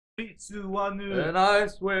And I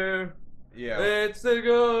swear, Yeah. it's a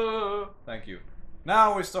go. Thank you.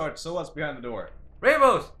 Now we start. So what's behind the door?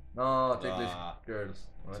 Rainbows! No, ticklish girls.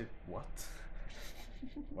 What?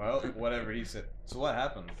 Well, whatever he said. So what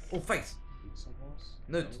happened? Oh, face!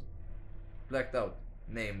 Nut. Blacked out.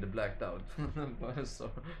 Named blacked out.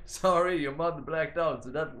 Sorry, your mother blacked out, so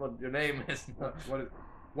that's what your name is.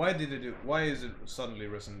 Why did it do? Why is it suddenly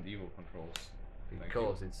Resident Evil controls?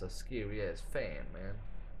 Because it's a scary ass fan, man.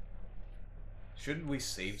 Shouldn't we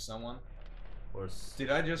save someone? Or did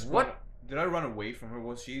I just did I run away from her?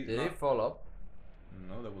 Was she? Did he fall up?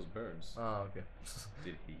 No, that was birds. Oh, okay.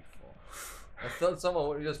 Did he fall? I thought someone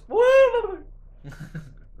would just. Nope,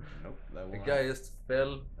 that was. The guy just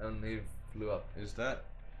fell and he flew up. Is that?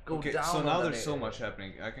 Go okay, down so now there's so much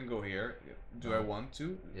happening. I can go here. Do I want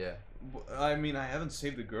to? Yeah. I mean, I haven't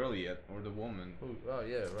saved the girl yet, or the woman. Oh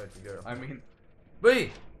yeah, right, the girl. I mean,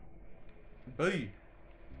 B. B.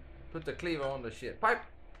 Put the cleaver on the shit. Pipe.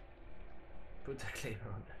 Put the cleaver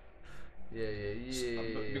on there.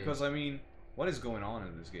 Yeah. Because I mean, what is going on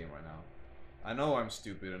in this game right now? I know I'm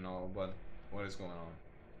stupid and all, but what is going on?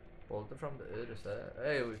 Bolt it from the other side.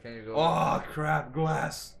 Hey, can you go? Oh crap!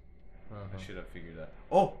 Glass. I should have figured that.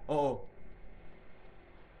 Oh.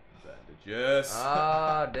 Bandages.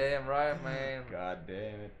 Ah, damn right, man. God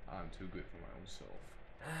damn it! I'm too good for my own self.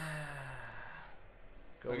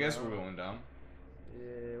 I guess we're going down.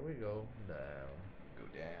 Yeah, we go down. Go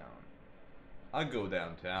down. I'll go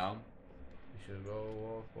downtown. We should go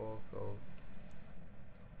walk.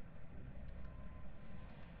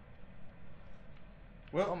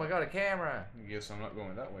 Well, oh my god, a camera! I guess I'm not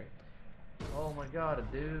going that way. Oh my god, a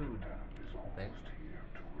dude. Thanks.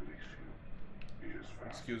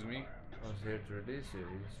 Excuse me. I was here to release you.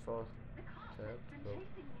 He's fast. Go.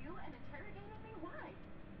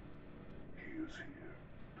 He is here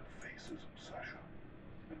to face his obsession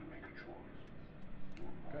and make a choice.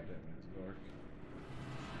 God damn it, it's dark.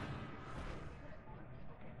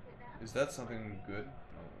 Is that something good?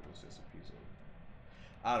 No, it was just a piece of.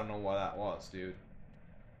 I don't know what that was, dude.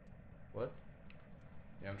 What?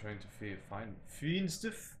 Yeah, I'm trying to find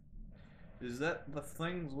stuff. Is that the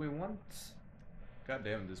things we want? God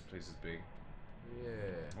damn, this place is big.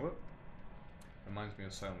 Yeah. What? Reminds me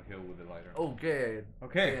of Silent Hill with the lighter. Okay.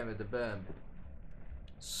 Okay. Damn it, the bam.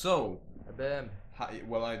 So. A bam.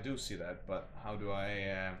 Well, I do see that, but how do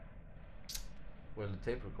I? Well, the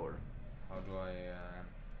tape recorder. How do I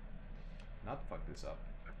not fuck this up?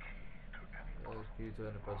 Key to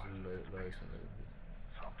any puzzle lies in it.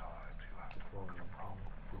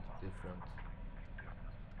 Different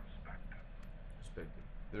perspective.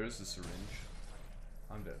 There is a syringe.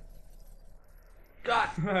 I'm dead. God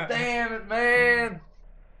damn it, man!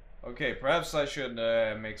 Okay, perhaps I should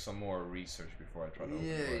make some more research before I try to open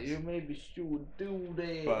the doors. You maybe should do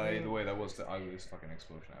that. By the way, that was the ugliest fucking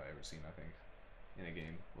explosion I've ever seen, I think, in a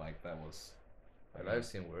game. Like, that was. Well, I've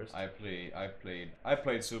seen worse. I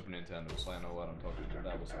played Super Nintendo, so I know what I'm talking about.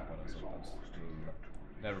 That was not what I saw.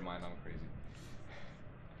 Never mind, I'm crazy.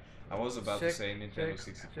 I was about to say Nintendo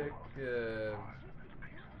 64. Check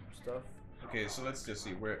stuff. Okay, so let's just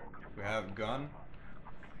see. We have gun.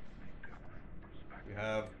 We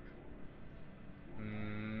have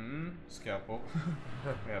scalpel.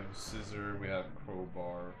 We have scissor. We have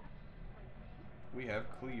crowbar. We have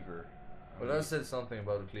cleaver. Well, I said something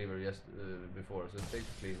about the cleaver before, so take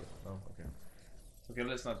the cleaver. Oh, okay. Okay,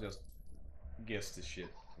 let's not just guess the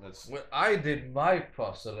shit. Let's. Well, I did my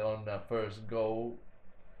puzzle on the first go.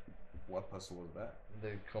 What puzzle was that?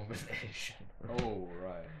 The combination. Oh,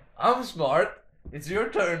 right. I'm smart. It's your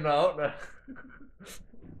turn now.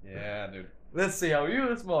 Yeah, dude. Let's see how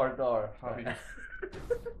you smart are. How you...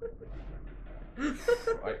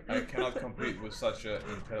 I cannot compete with such an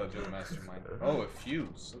intelligent mastermind. Oh, a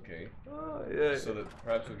fuse. Okay. Oh, yeah. So that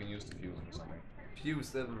perhaps we can use the fuse or something.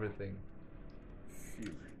 Fuse everything.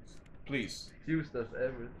 Fuse. Please. Fuse does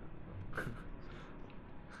everything.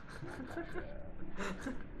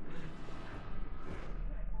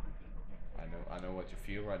 I know what you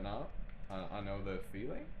feel right now. I know the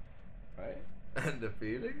feeling, right? And the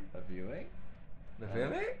feeling? The feeling? The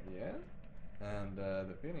feeling? Yeah. And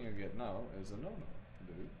the feeling you get now is a no-no,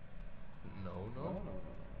 dude. No.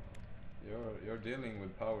 You're dealing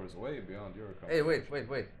with powers way beyond your comprehension. Hey,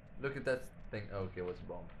 wait. Look at that thing. Okay, what's a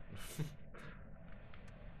bomb?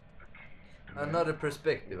 Another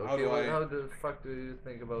perspective. Okay, how the fuck do you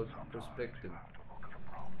think about perspective?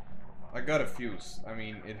 I got a fuse. I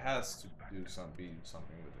mean, it has to be something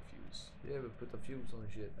with a fuse. Yeah, but put a fuse on the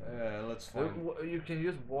shit. Let's find. You can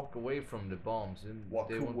just walk away from the bombs. And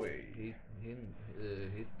walk away.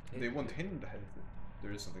 They won't hinder.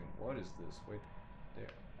 There is something. What is this? Wait,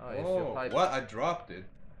 there. Oh, it's your Oh, pipe. what? I dropped it.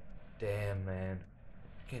 Damn, man.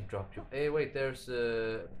 You can't drop your. Hey, wait, there's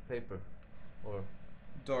paper. Or.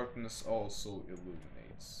 Darkness also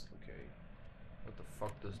illuminates. Okay. What the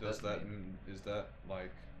fuck does That mean? is that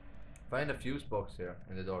like? Find a fuse box here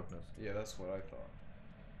in the darkness. Yeah, that's what I thought.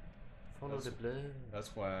 Follow the blood.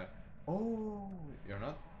 That's why. Oh, you're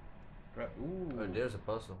not. Ooh. Oh, there's a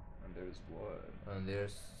puzzle. And there's blood. And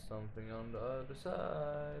there's something on the other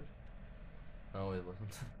side. No, it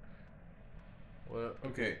wasn't. Well,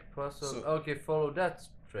 Okay. puzzle. So, okay, follow that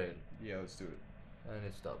trail. yeah, let's do it. And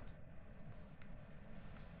it stopped.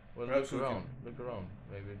 Well, Perhaps look we around. can- Look around.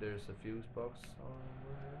 Maybe there's a fuse box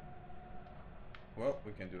somewhere. Well,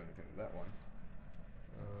 we can't do anything with that one.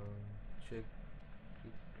 Check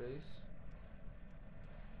the place.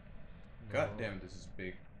 God No. damn, this is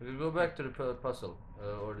big. We can go back to the puzzle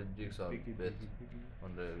or the jigsaw Biggie, bit biggie, biggie.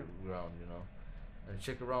 on the ground, you know, and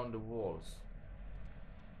check around the walls.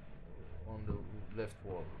 On the left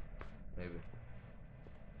wall, maybe.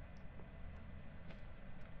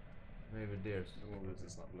 Maybe there's. Well,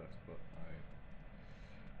 this is not left,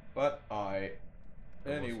 but I.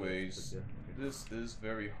 That was Anyways, left, but yeah, okay. this is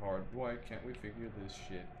very hard. Why can't we figure this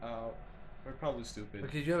shit out? We're probably stupid.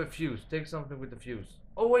 Okay, you have a fuse. Take something with the fuse.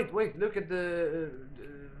 Oh wait, wait! Look at the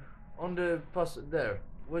on the puzzle there.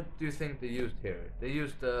 What do you think they used here? They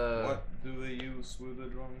used What do they use with the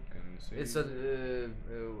drunk and say? It's a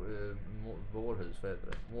vårdhus, vad heter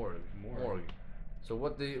det? Morgue. Morgue. So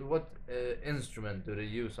what instrument do they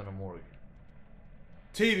use on a morgue?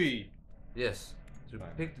 TV. Yes. So Fine.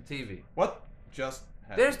 pick the TV. What just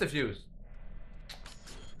happened? There's the fuse.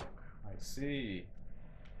 I see.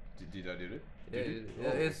 Did I do it? Yeah, Did it? yeah,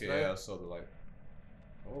 Oh, it's okay. like- Yeah, I saw the light.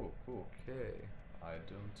 Oh, cool. Okay. I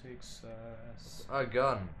don't take sass. A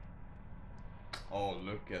gun. Oh,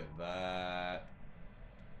 look at that.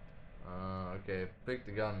 Okay. Pick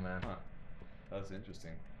the gun, man. Huh. That's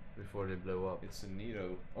interesting. Before they blow up. It's a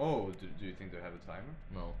neato. Oh, do you think they have a timer?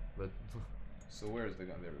 No, but So where's the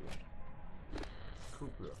gun? There we go.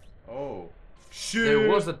 Cooper. Oh, shit! There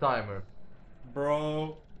was a timer.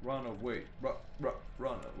 Bro, run away.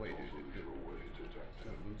 Run away, dude.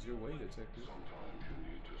 Don't lose your way, detective. Sometimes you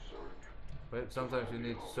need to search. But sometimes you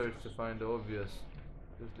need to search to find the obvious.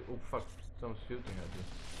 Oh fuck! Someone's shooting at you.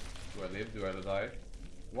 Do I live? Do I die?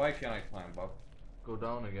 Why can't I climb up? Go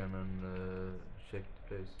down again and check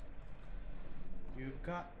the place. You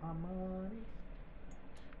got my money.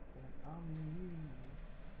 And I'm in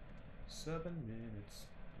 7 minutes.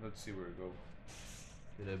 Let's see where we go.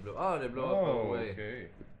 Did they blow? Oh, they blew up all the way. Okay.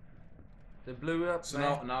 They blew up. So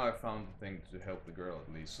man. now I found the thing to help the girl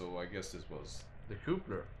at least. So I guess this was. The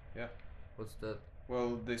Coupler. Yeah. What's that?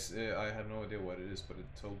 Well, this I have no idea what it is, but it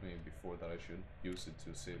told me before that I should use it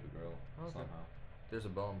to save the girl Okay. somehow. There's a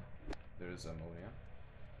bomb. There is ammonia,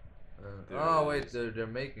 There oh wait, is they're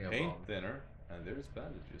making a paint bomb. thinner, and there's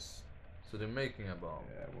bandages. So they're making a bomb.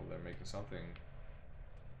 Yeah, well, they're making something.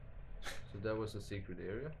 So that was a secret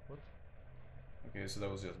area. What? Okay, so that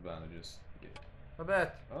was just bandages. Yeah. I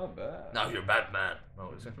bet. Oh, bad. Now you're Batman.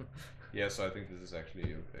 No, it's Yeah, so I think this is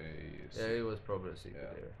actually yeah, it was probably a secret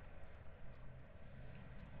Yeah. area.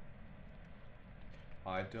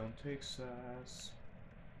 I don't take sass.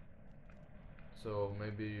 So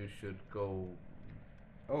maybe you should go.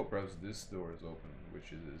 Oh, perhaps this door is open,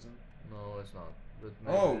 which it isn't. No, it's not. But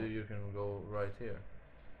maybe Oh. you can go right here.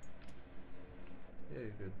 Yeah,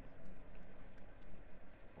 you could.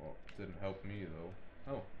 Well, didn't help me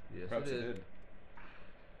though. Oh, Yes, perhaps it it did. did.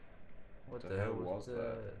 What the hell was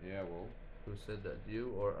that? Yeah, well, Who said that? You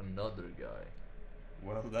or another guy?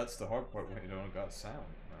 well, that's the hard part when you don't got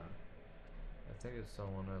sound, man. I think it's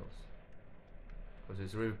someone else. Because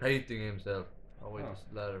he's repeating himself. Oh wait, Oh. it's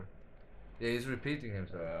ladder. Yeah, he's repeating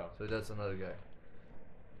himself. Yeah. So that's another guy.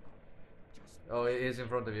 Oh, he's in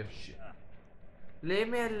front of you. Shit. Leave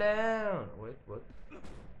me alone. Wait, what?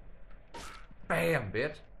 Bam,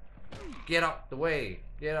 bitch. Get out the way.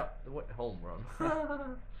 Get out the way. Home run.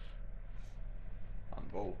 On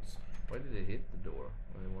bolts. Why did he hit the door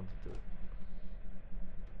when he wanted to?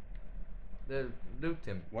 They loot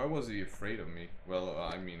him. Why was he afraid of me? Well,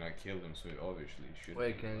 I mean, I killed him, so he obviously should.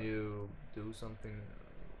 Wait, be, can right? you do something?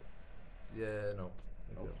 Yeah, no.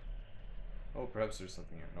 Nope. Okay. Oh, perhaps there's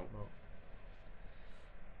something here. Nope. No.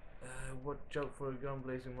 Watch out for a gun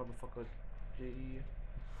blazing motherfucker. J.E.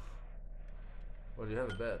 Well, you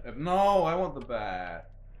have a bat. No, I want the bat.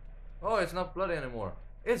 Oh, it's not bloody anymore.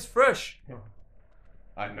 It's fresh!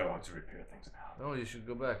 I know how to repair things now. No, you should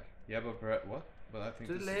go back. Yeah, but perhaps what? But I think.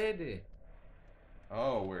 To the this lady.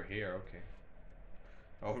 Oh, we're here. Okay.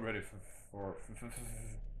 All ready for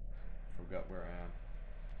forgot where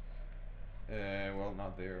I am. Well,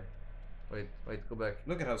 not there. Wait, go back.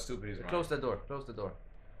 Look at how stupid he's Close that door. Close the door.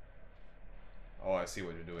 Oh, I see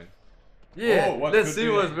what you're doing. Yeah, Oh, what let's could see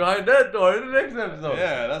be- what's behind that door in the next episode.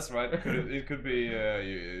 Yeah, that's right. It could be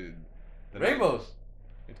the Rainbows.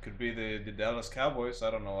 It could be the Dallas Cowboys. I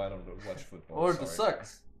don't know. I don't watch football. Or the sorry.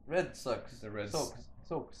 Sox. Red Sox. The Reds.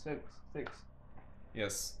 Six.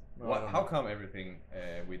 Yes. No, What? I don't How know. come everything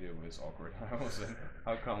we do is awkward?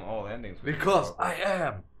 How come all endings? will be Because awkward? I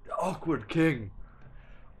am the awkward king.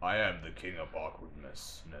 I am the king of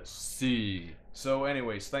awkwardness. See. So,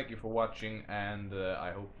 anyways, thank you for watching, and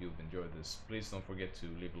I hope you've enjoyed this. Please don't forget to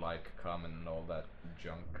leave a like, comment, and all that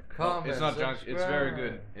junk. Comment, it's not junk. It's very subscribe.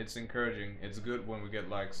 good. It's encouraging. It's good when we get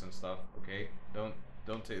likes and stuff. Okay,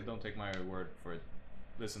 don't take my word for it.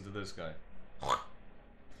 Listen to this guy.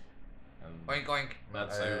 And Oink oink.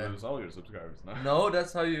 that's how you lose all your subscribers. No. No,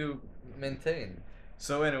 that's how you maintain.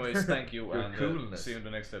 So, anyways, thank you, Your and coolness. see you in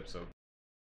the next episode.